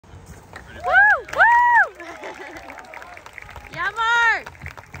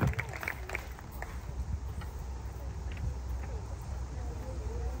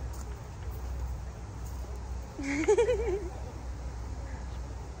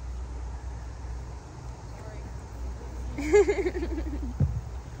I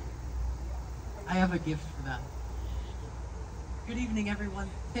have a gift for that. Good evening, everyone.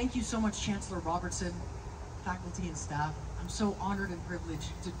 Thank you so much, Chancellor Robertson, faculty and staff. I'm so honored and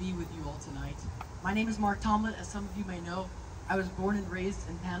privileged to be with you all tonight. My name is Mark Tomlet. As some of you may know, I was born and raised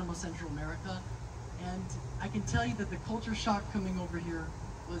in Panama, Central America, and I can tell you that the culture shock coming over here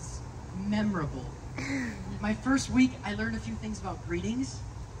was memorable. My first week, I learned a few things about greetings.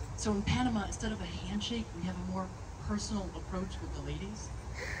 So in Panama, instead of a handshake, we have a more personal approach with the ladies.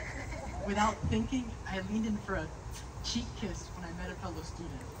 Without thinking, I leaned in for a cheek kiss when I met a fellow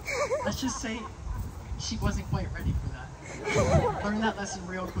student. Let's just say she wasn't quite ready for that. Learned that lesson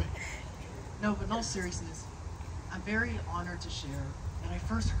real quick. No, but in all seriousness, I'm very honored to share that I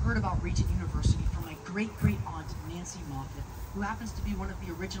first heard about Regent University from my great-great-aunt, Nancy Moffat, who happens to be one of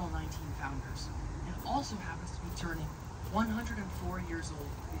the original 19 founders, and also happens to be turning 104 years old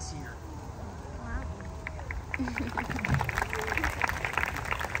this year.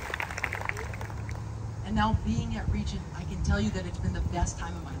 And now being at Regent, I can tell you that it's been the best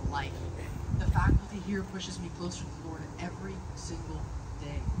time of my life. The faculty here pushes me closer to the Lord every single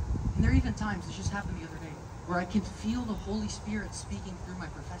day. And there are even times, this just happened the other day, where I can feel the Holy Spirit speaking through my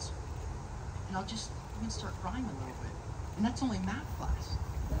professor. And I'll just even start crying a little bit. And that's only math class.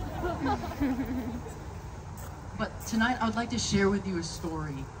 But tonight I would like to share with you a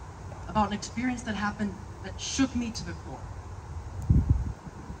story about an experience that happened that shook me to the core.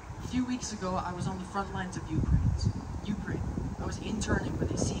 A few weeks ago, I was on the front lines of Ukraine. I was interning with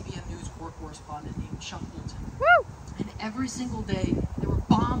a CBN News war correspondent named Chuck Bolton. Woo! And every single day, there were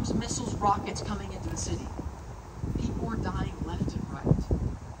bombs, missiles, rockets coming into the city. People were dying left and right.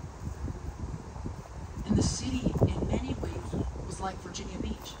 And the city, in many ways, was like Virginia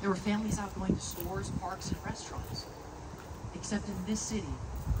Beach. There were families out going to stores, parks, and restaurants. Except in this city,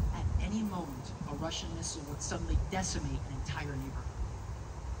 at any moment, a Russian missile would suddenly decimate an entire neighborhood.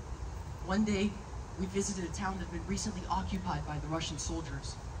 One day, we visited a town that had been recently occupied by the Russian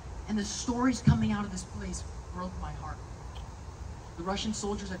soldiers, and the stories coming out of this place broke my heart. The Russian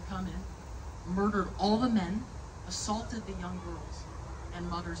soldiers had come in, murdered all the men, assaulted the young girls and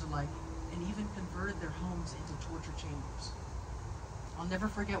mothers alike, and even converted their homes into torture chambers. I'll never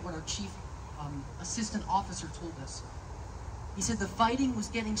forget what our chief assistant officer told us. He said the fighting was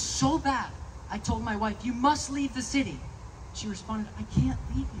getting so bad, I told my wife, "You must leave the city." She responded, "I can't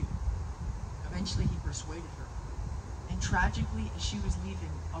leave you." Eventually he persuaded her. And tragically, as she was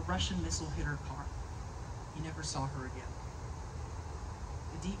leaving, a Russian missile hit her car. He never saw her again.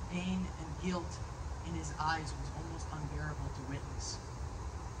 The deep pain and guilt in his eyes was almost unbearable to witness.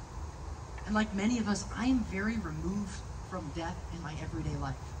 And like many of us, I am very removed from death in my everyday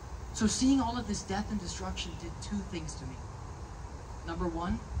life. So seeing all of this death and destruction did two things to me. Number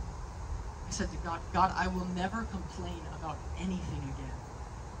one, I said to God, "God, I will never complain about anything again."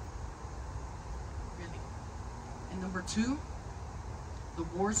 Really. And number two, the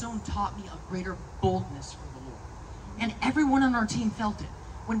war zone taught me a greater boldness for the Lord. And everyone on our team felt it.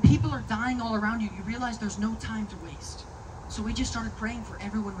 When people are dying all around you, you realize there's no time to waste. So we just started praying for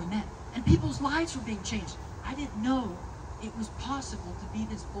everyone we met. And people's lives were being changed. I didn't know it was possible to be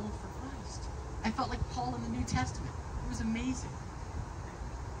this bold for Christ. I felt like Paul in the New Testament. It was amazing.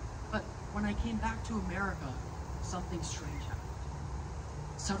 But when I came back to America, something strange happened.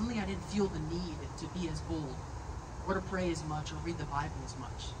 Suddenly I didn't feel the need to be as bold, or to pray as much, or read the Bible as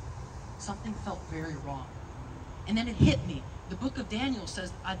much. Something felt very wrong. And then it hit me. The book of Daniel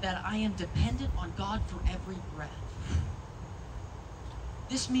says that I am dependent on God for every breath.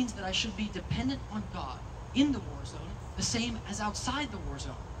 This means that I should be dependent on God in the war zone, the same as outside the war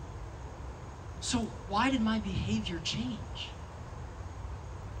zone. So why did my behavior change?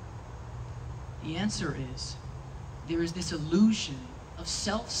 The answer is, there is this illusion of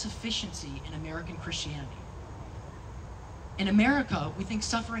self-sufficiency in American Christianity. In America, we think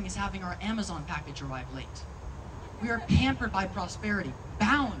suffering is having our Amazon package arrive late. We are pampered by prosperity,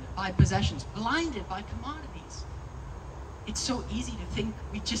 bound by possessions, blinded by commodities. It's so easy to think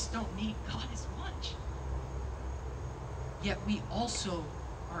we just don't need God as much. Yet we also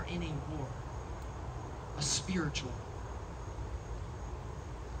are in a war, a spiritual war.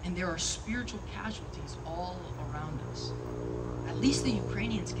 And there are spiritual casualties all around us. At least the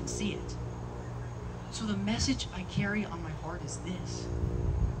Ukrainians can see it. So the message I carry on my heart is this: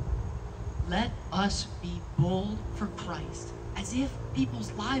 let us be bold for Christ, as if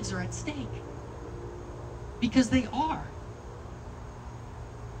people's lives are at stake. Because they are.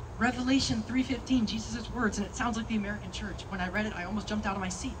 Revelation 3:15, Jesus' words, and it sounds like the American church. When I read it, I almost jumped out of my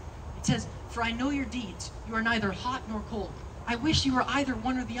seat. It says, "For I know your deeds. You are neither hot nor cold. I wish you were either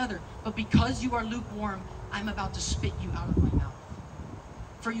one or the other, but because you are lukewarm, I'm about to spit you out of my mouth.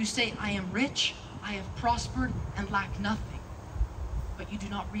 For you say, I am rich, I have prospered, and lack nothing. But you do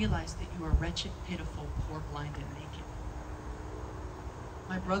not realize that you are wretched, pitiful, poor, blind, and naked.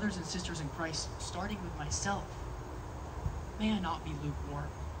 My brothers and sisters in Christ, starting with myself, may I not be lukewarm.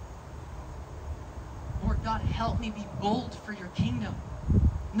 Lord God, help me be bold for your kingdom,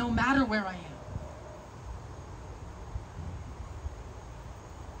 no matter where I am.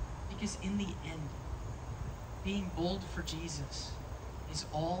 Because in the end, being bold for Jesus is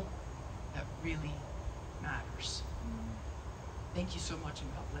all that really matters. Thank you so much,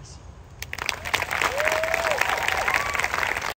 and God bless you.